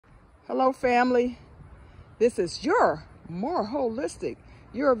Hello, family. This is your more holistic,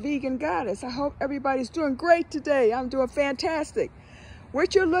 your vegan goddess. I hope everybody's doing great today. I'm doing fantastic.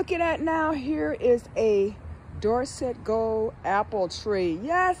 What you're looking at now here is a Dorset Gold apple tree.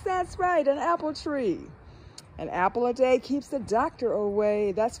 Yes, that's right, an apple tree. An apple a day keeps the doctor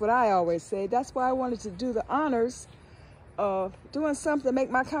away. That's what I always say. That's why I wanted to do the honors of doing something to make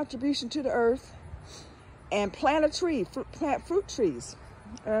my contribution to the earth and plant a tree, plant fruit trees.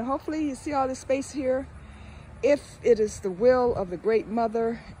 And hopefully you see all this space here. If it is the will of the great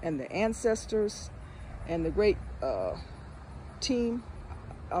mother and the ancestors and the great team,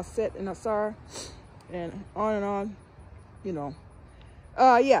 Aset and Asar, and on, you know.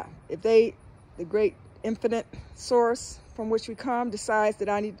 Yeah, if the great infinite source from which we come decides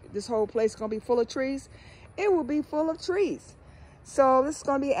that this whole place is gonna be full of trees, it will be full of trees. So this is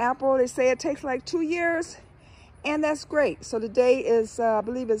gonna be apple. They say it takes like 2 years, and that's great. So the day is, I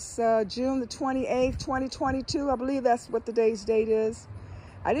believe it's June the 28th, 2022. I believe that's what today's date is.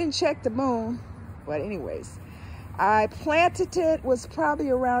 I didn't check the moon, but anyways, I planted it, was probably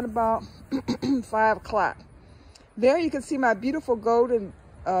around about 5 o'clock. There you can see my beautiful golden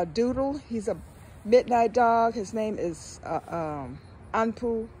doodle. He's a midnight dog. His name is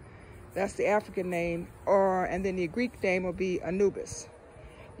Anpu. That's the African name. And then the Greek name will be Anubis.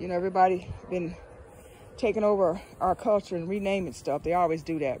 You know, everybody been taking over our culture and renaming stuff. They always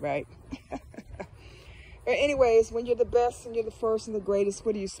do that, right? But anyways, when you're the best and you're the first and the greatest,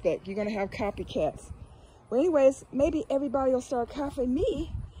 what do you expect? You're going to have copycats. Well, anyways, maybe everybody will start copying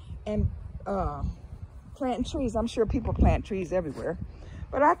me and planting trees. I'm sure people plant trees everywhere.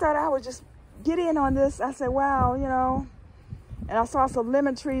 But I thought I would just get in on this. I said, wow, you know. And I saw some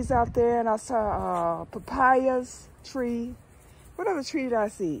lemon trees out there, and I saw papayas tree. What other tree did I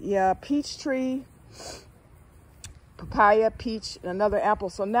see? Yeah, peach tree, papaya, peach, and another apple.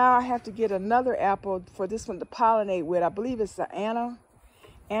 So now I have to get another apple for this one to pollinate with. I believe it's the Anna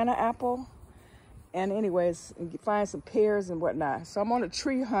apple. And anyways, find some pears and whatnot. So I'm on a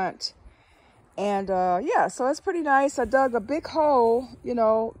tree hunt. And yeah, so it's pretty nice. I dug a big hole, you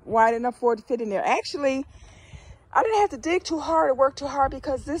know, wide enough for it to fit in there. Actually, I didn't have to dig too hard or work too hard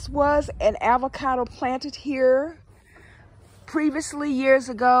because this was an avocado planted here previously years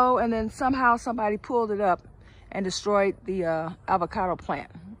ago. And then somehow somebody pulled it up and destroyed the avocado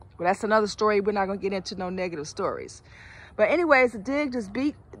plant. Well, that's another story. We're not going to get into no negative stories. But anyways, I digged this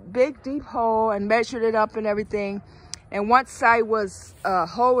big, deep hole and measured it up and everything. And once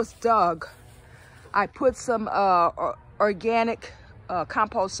hole was dug, I put some organic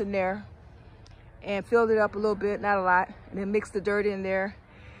compost in there and filled it up a little bit, not a lot, and then mixed the dirt in there.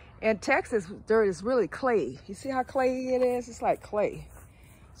 And Texas dirt is really clay. You see how clayey it is? It's like clay.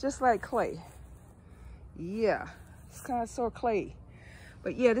 It's just like clay. Yeah, it's kind of sort of clay.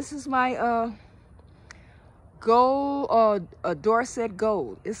 But yeah, this is my gold, Dorset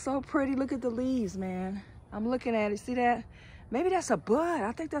Gold. It's so pretty. Look at the leaves, man. I'm looking at it. See that? Maybe that's a bud.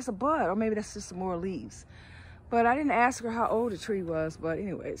 I think that's a bud, or maybe that's just some more leaves. But I didn't ask her how old the tree was. But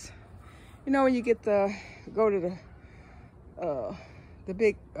anyways, you know when you get go to the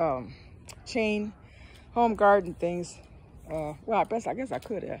big chain home garden things. Well, I guess I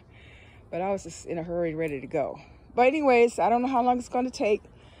could have, but I was just in a hurry, ready to go. But anyways, I don't know how long it's going to take.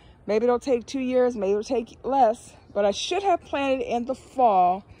 Maybe it'll take 2 years. Maybe it'll take less. But I should have planted in the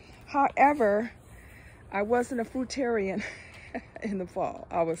fall. However, I wasn't a fruitarian in the fall.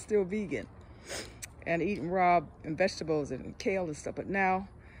 I was still vegan and eating raw and vegetables and kale and stuff. But now,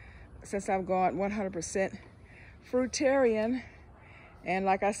 since I've gone 100% fruitarian, and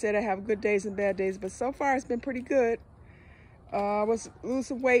like I said, I have good days and bad days, but so far it's been pretty good. I was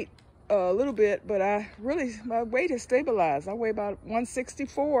losing weight a little bit, but my weight has stabilized. I weigh about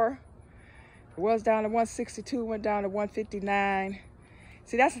 164. It was down to 162, went down to 159.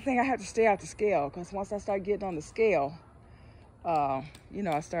 See, that's the thing, I have to stay off the scale, because once I start getting on the scale, you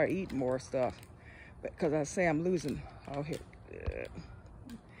know, I start eating more stuff. Because I say I'm losing. Oh, here.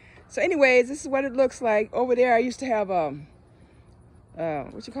 So anyways, this is what it looks like. Over there, I used to have,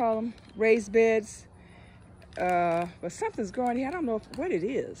 what you call them? Raised beds. But something's growing here. I don't know what it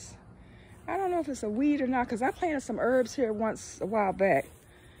is. I don't know if it's a weed or not, because I planted some herbs here once a while back.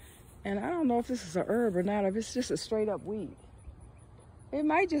 And I don't know if this is a herb or not, or if it's just a straight up weed. It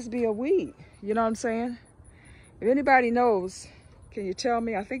might just be a weed. You know what I'm saying? If anybody knows, can you tell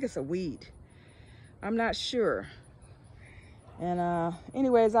me? I think it's a weed. I'm not sure. And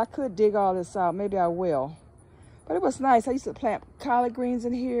anyways, I could dig all this out. Maybe I will. But it was nice. I used to plant collard greens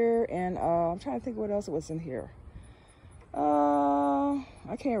in here. And I'm trying to think what else was in here.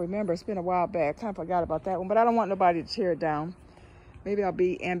 I can't remember. It's been a while back. I kind of forgot about that one. But I don't want nobody to tear it down. Maybe I'll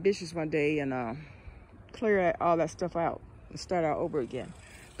be ambitious one day and clear all that stuff out and start out over again.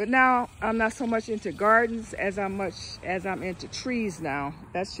 But now I'm not so much into gardens as I'm into trees now.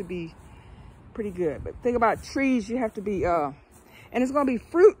 That should be pretty good. But think about trees, you have to be, and it's gonna be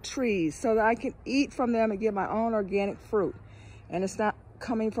fruit trees so that I can eat from them and get my own organic fruit. And it's not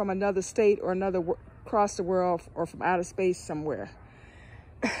coming from another state or across the world or from outer space somewhere.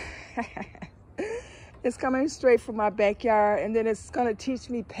 It's coming straight from my backyard, and then it's gonna teach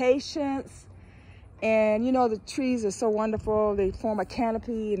me patience. And you know, the trees are so wonderful. They form a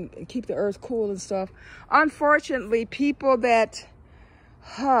canopy and keep the earth cool and stuff. Unfortunately, people that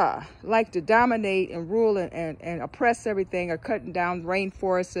like to dominate and rule and oppress everything are cutting down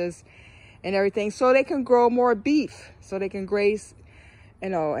rainforests and everything so they can grow more beef, so they can graze, you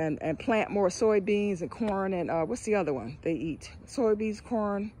know, and plant more soybeans and corn and what's the other one they eat? Soybeans,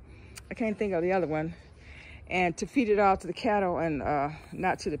 corn. I can't think of the other one. And to feed it all to the cattle and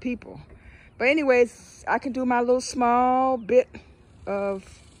not to the people. But anyways, I can do my little small bit of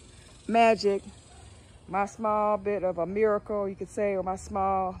magic, my small bit of a miracle, you could say, or my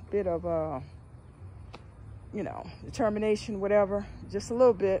small bit of, you know, determination, whatever, just a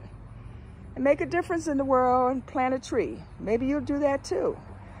little bit, and make a difference in the world and plant a tree. Maybe you'll do that too.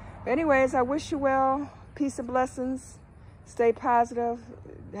 But anyways, I wish you well, peace and blessings, stay positive,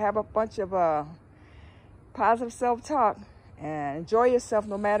 have a bunch of positive self-talk. And enjoy yourself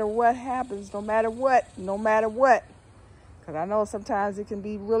no matter what happens, no matter what. Because I know sometimes it can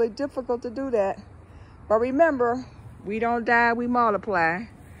be really difficult to do that. But remember, we don't die, we multiply.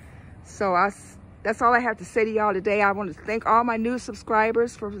 So that's all I have to say to y'all today. I want to thank all my new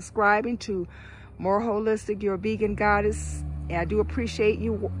subscribers for subscribing to More Holistic, Your Vegan Goddess. And I do appreciate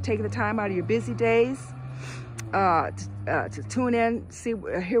you taking the time out of your busy days to tune in,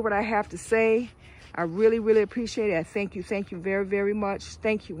 hear what I have to say. I really, really appreciate it. I thank you very, very much.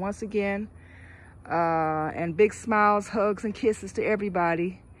 Thank you once again. And big smiles, hugs, and kisses to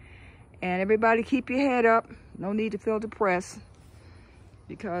everybody. And everybody keep your head up. No need to feel depressed.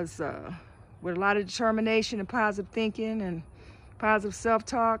 Because with a lot of determination and positive thinking and positive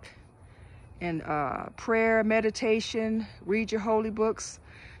self-talk and prayer, meditation, read your holy books.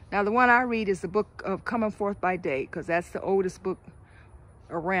 Now, the one I read is the book of Coming Forth by Day, because that's the oldest book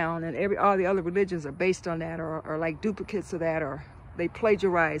around, and all the other religions are based on that or like duplicates of that, or they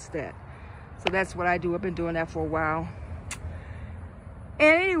plagiarize that. So that's what I do. I've been doing that for a while.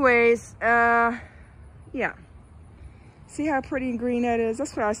 And anyways, yeah. See how pretty and green that is?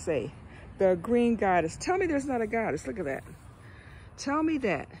 That's what I say. The green goddess. Tell me there's not a goddess. Look at that. Tell me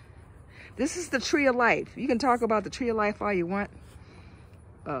that. This is the tree of life. You can talk about the tree of life all you want.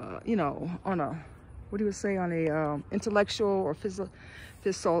 You know, on a, what do you say, on a intellectual or philosophical,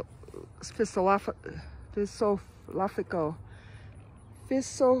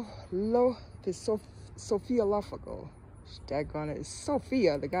 daggone it, it's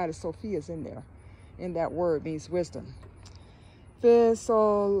Sophia, the goddess Sophia is in there. In that word means wisdom.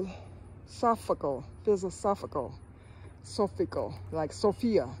 Philosophical, like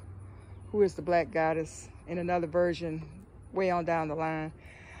Sophia, who is the black goddess in another version way on down the line.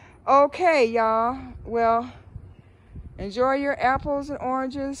 Okay, y'all. Well, enjoy your apples and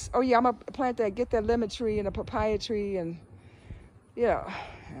oranges. Oh yeah, I'm gonna plant that, get that lemon tree and a papaya tree, and yeah,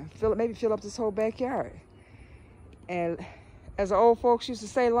 maybe fill up this whole backyard. And as the old folks used to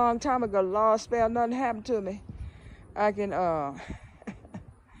say a long time ago, Lord spell nothing happened to me. I can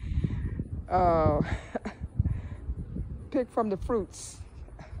pick from the fruits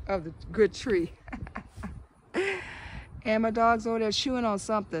of the good tree. And my dog's over there chewing on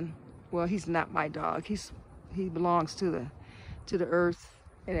something. Well, he's not my dog. He belongs to the earth.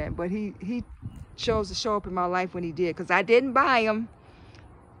 But he chose to show up in my life when he did, because I didn't buy him.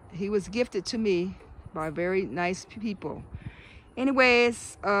 He was gifted to me by very nice people.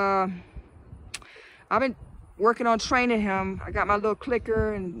 Anyways, I've been working on training him. I got my little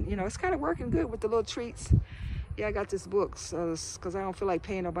clicker, and you know, it's kind of working good with the little treats. Yeah, I got this book because I don't feel like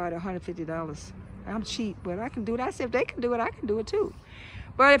paying nobody $150. I'm cheap, but I can do it. I said if they can do it, I can do it too.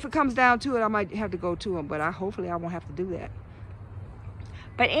 But if it comes down to it, I might have to go to them, but hopefully I won't have to do that.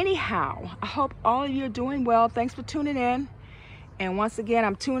 But anyhow, I hope all of you are doing well. Thanks for tuning in. And once again,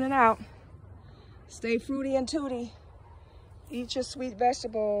 I'm tuning out. Stay fruity and tooty. Eat your sweet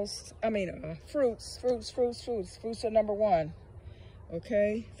vegetables. I mean, fruits. Fruits are number one.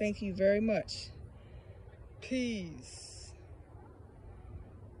 Okay? Thank you very much. Peace.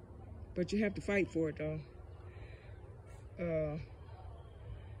 But you have to fight for it, though.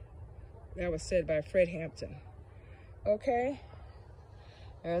 That was said by Fred Hampton. Okay?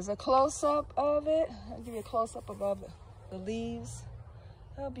 There's a close-up of it. I'll give you a close-up above the leaves.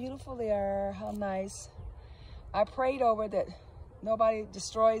 How beautiful they are, how nice. I prayed over that nobody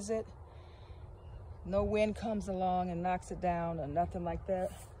destroys it. No wind comes along and knocks it down or nothing like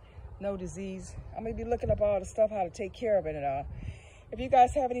that. No disease. I'm gonna be looking up all the stuff, how to take care of it and all. If you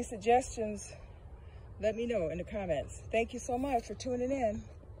guys have any suggestions, let me know in the comments. Thank you so much for tuning in.